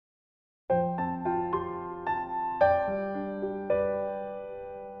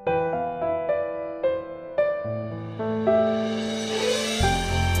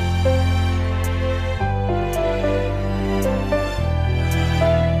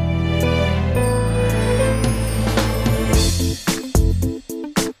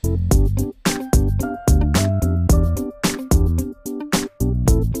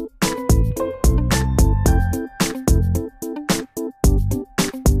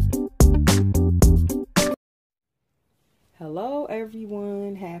Hello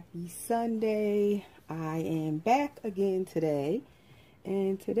everyone, happy Sunday. I am back again today,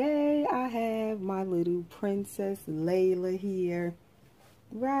 and today I have my little princess Laila here.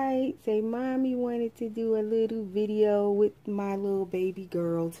 Right, say mommy wanted to do a little video with my little baby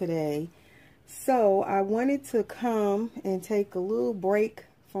girl today. So I wanted to come and take a little break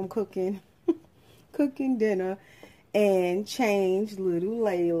from cooking dinner and change little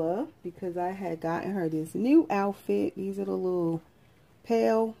Laila because I had gotten her this new outfit. These are the little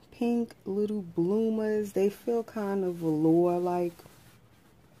pale pink little bloomers. They feel kind of velour-like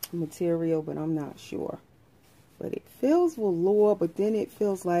material, but I'm not sure. But it feels velour, but then it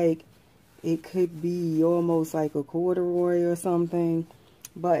feels like it could be almost like a corduroy or something.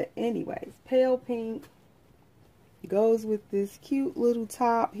 But anyways, pale pink goes with this cute little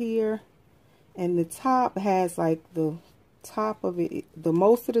top here. And the top has like the top of it, the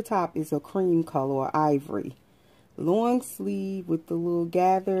most of the top is a cream color or ivory. Long sleeve with the little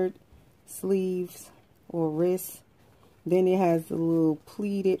gathered sleeves or wrists. Then it has the little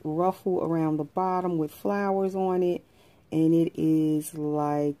pleated ruffle around the bottom with flowers on it. And it is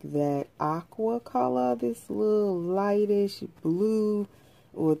like that aqua color, this little lightish blue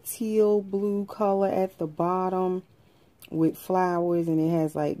or teal blue color at the bottom with flowers, and it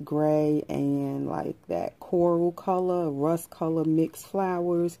has like gray and like that coral color, rust color mixed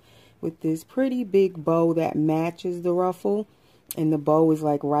flowers with this pretty big bow that matches the ruffle, and the bow is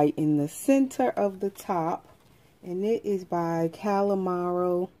like right in the center of the top. And it is by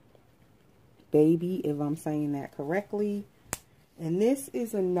Calamaro Baby, if I'm saying that correctly. And this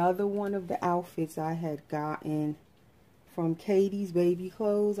is another one of the outfits I had gotten from Katie's Baby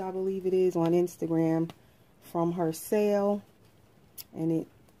Clothes, I believe it is, on Instagram, from her sale, and it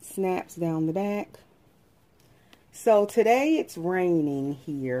snaps down the back. So today it's raining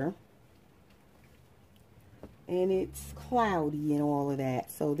here, and it's cloudy and all of that.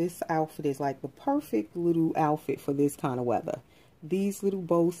 So this outfit is like the perfect little outfit for this kind of weather. These little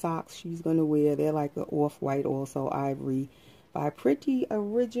bow socks she's gonna wear, they're like the off-white, also ivory, by Pretty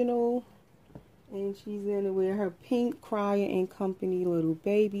Original. And she's gonna wear her pink Cryer and Company little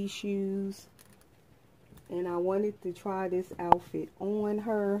baby shoes. And I wanted to try this outfit on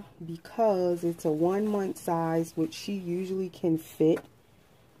her because it's a 1 month size, which she usually can fit.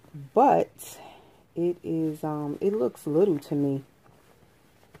 But it is, it looks little to me.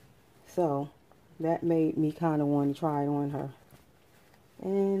 So that made me kind of want to try it on her.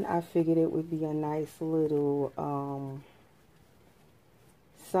 And I figured it would be a nice little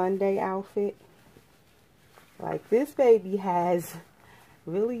Sunday outfit. Like, this baby has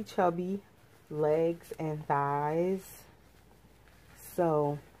really chubby legs and thighs,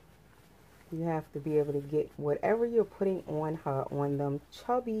 so you have to be able to get whatever you're putting on her on them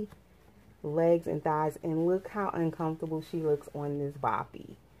chubby legs and thighs. And look how uncomfortable she looks on this boppy.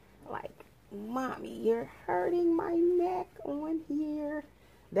 Like, mommy, you're hurting my neck on here.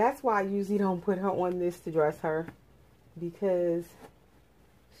 That's why I usually don't put her on this to dress her, because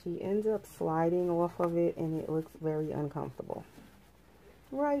she ends up sliding off of it and it looks very uncomfortable.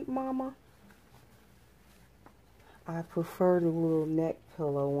 Right, mama? I prefer the little neck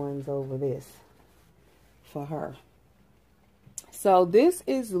pillow ones over this for her. So this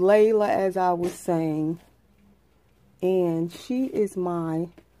is Laila, as I was saying, and she is my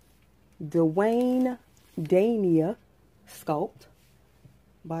Dwayne Daniyah sculpt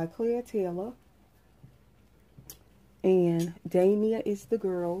by Claire Taylor. And Daniyah is the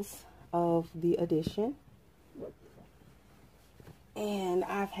girls of the edition. And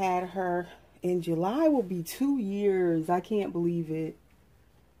I've had her, in July will be 2 years. I can't believe it.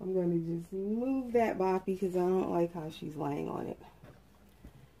 I'm going to just move that boppy because I don't like how she's laying on it.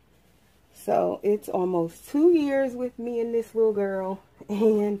 So it's almost 2 years with me and this little girl.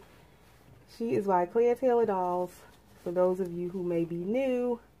 And she is by Claire Taylor Dolls. For those of you who may be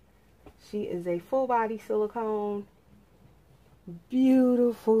new, she is a full body silicone.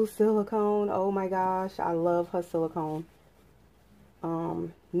 Beautiful silicone. Oh my gosh, I love her silicone.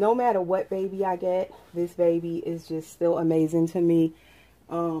 No matter what baby I get, this baby is just still amazing to me.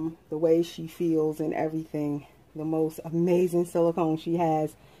 The way she feels and everything. The most amazing silicone she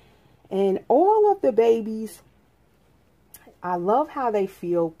has. And all of the babies, I love how they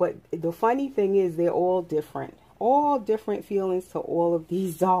feel, but the funny thing is they're all different. All different feelings to all of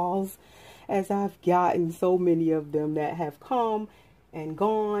these dolls, as I've gotten so many of them that have come and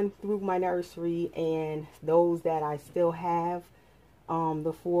gone through my nursery, and those that I still have,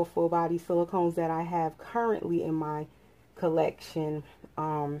 the 4 full body silicones that I have currently in my collection,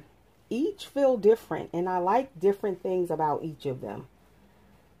 each feel different, and I like different things about each of them.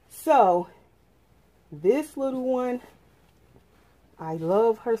 So this little one I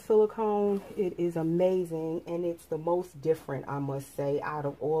love her silicone. It is amazing, and it's the most different, I must say, out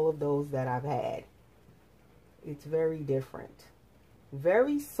of all of those that I've had. It's very different.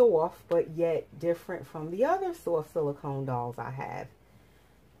 Very soft, but yet different from the other soft silicone dolls I have.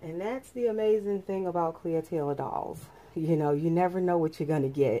 And that's the amazing thing about Clear Tailor dolls. You know, you never know what you're going to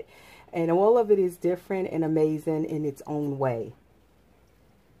get. And all of it is different and amazing in its own way.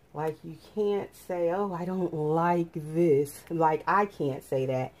 Like, you can't say, oh, I don't like this. Like, I can't say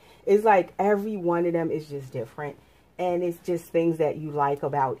that. It's like every one of them is just different. And it's just things that you like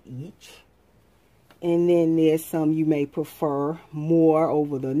about each. And then there's some you may prefer more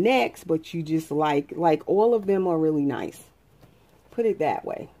over the next, but you just like all of them are really nice. Put it that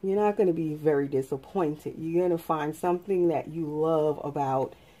way. You're not going to be very disappointed. You're going to find something that you love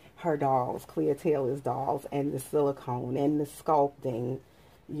about her dolls, Clear Tailor's dolls, and the silicone and the sculpting.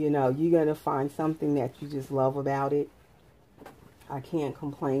 You know, you're going to find something that you just love about it. I can't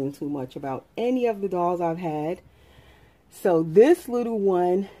complain too much about any of the dolls I've had. So this little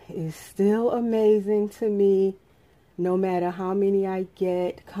one is still amazing to me, no matter how many I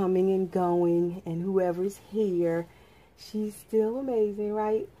get coming and going, and whoever's here. She's still amazing,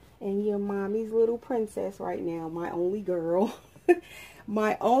 right? And your mommy's little princess right now, my only girl.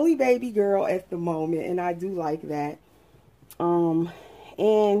 My only baby girl at the moment, and I do like that.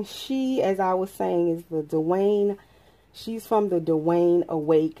 And she, as I was saying, is the Dwayne. She's from the Dwayne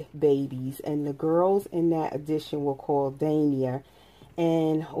Awake Babies, and the girls in that edition were called Daniyah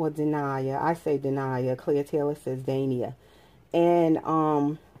or Daniyah. I say Daniyah. Clear Tailor says Daniyah.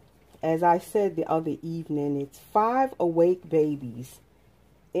 And as I said the other evening, it's 5 awake babies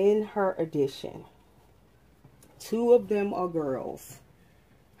in her edition. 2 of them are girls.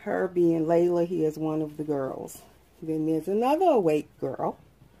 Her being Laila, he is one of the girls. Then there's another awake girl,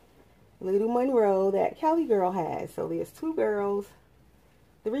 Little Monroe, that Kelly girl has. So there's 2 girls,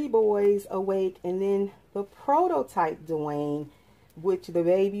 3 boys awake, and then the prototype Dwayne, which the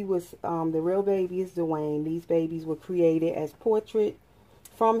baby was, the real baby is Dwayne. These babies were created as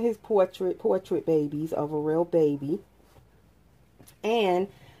from his portrait babies of a real baby. And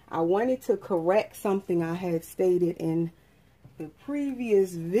I wanted to correct something I had stated in the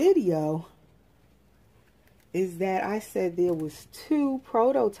previous video, is that I said there was 2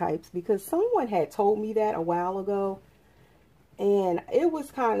 prototypes, because someone had told me that a while ago, and it was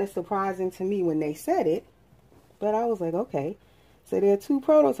kind of surprising to me when they said it, but I was like, okay, so there are 2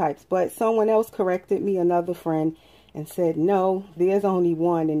 prototypes. But someone else corrected me, another friend, and said, no, there's only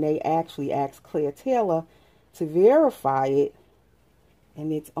one, and they actually asked Clear Tailor to verify it,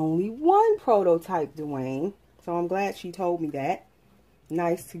 and it's only 1 prototype Dwayne. So I'm glad she told me that.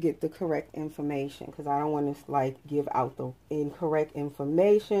 Nice to get the correct information, because I don't want to like give out the incorrect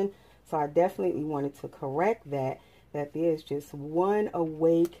information. So I definitely wanted to correct that there's just 1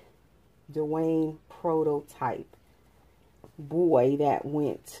 awake Dwayne prototype boy that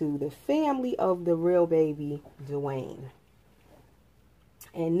went to the family of the real baby Dwayne.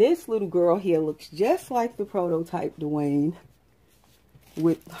 And this little girl here looks just like the prototype Dwayne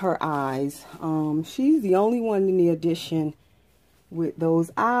with her eyes. She's the only one in the edition with those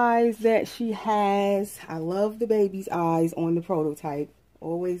eyes that she has. I love the baby's eyes on the prototype.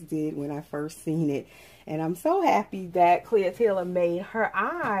 Always did when I first seen it. And I'm so happy that Clear Tailor made her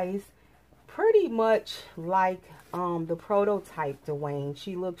eyes pretty much like the prototype Dwayne.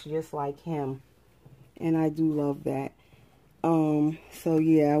 She looks just like him, and I do love that. So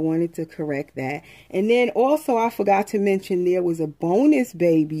yeah, I wanted to correct that. And then also I forgot to mention there was a bonus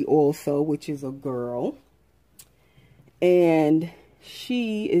baby also, which is a girl, and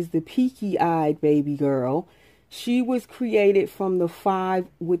she is the peaky-eyed baby girl. She was created from the 5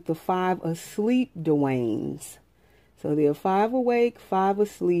 asleep Dwaynes. So there are 5 awake, 5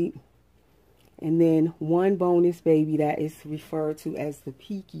 asleep, and then 1 bonus baby that is referred to as the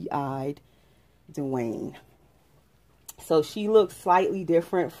peaky-eyed Dwayne. So she looks slightly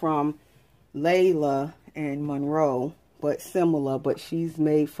different from Laila and Monroe, but similar. But she's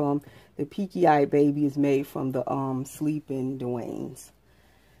made from, the peaky-eyed baby is made from the sleeping Dwaynes.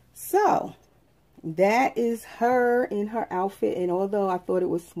 So that is her in her outfit. And although I thought it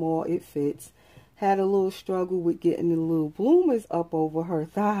was small, it fits. Had a little struggle with getting the little bloomers up over her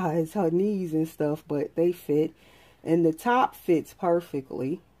thighs, her knees and stuff, but they fit. And the top fits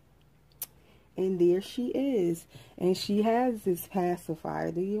perfectly. And there she is. And she has this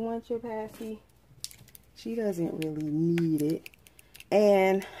pacifier. Do you want your passy? She doesn't really need it.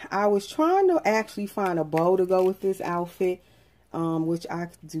 And I was trying to actually find a bow to go with this outfit, which I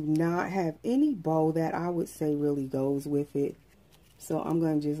do not have any bow that I would say really goes with it. So I'm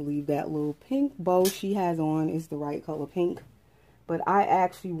going to just leave that little pink bow she has on is the right color pink. But I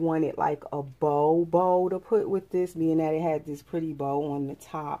actually wanted like a bow to put with this, being that it had this pretty bow on the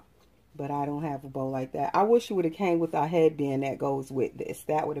top. But I don't have a bow like that. I wish it would have came with a headband that goes with this.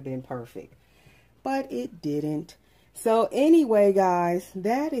 That would have been perfect. But it didn't. So anyway, guys,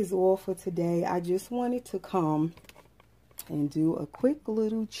 that is all for today. I just wanted to come and do a quick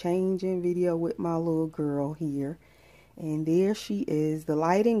little changing video with my little girl here. And there she is. The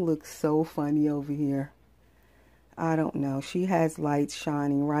lighting looks so funny over here. I don't know. She has lights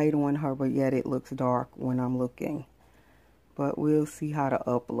shining right on her, but yet it looks dark when I'm looking. But we'll see how the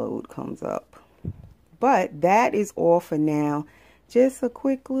upload comes up. But that is all for now. Just a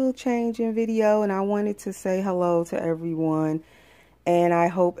quick little change in video, and I wanted to say hello to everyone. And I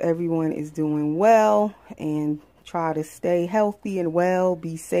hope everyone is doing well, and try to stay healthy and well.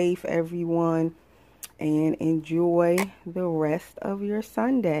 Be safe, everyone, and enjoy the rest of your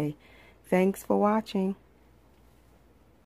Sunday. Thanks for watching.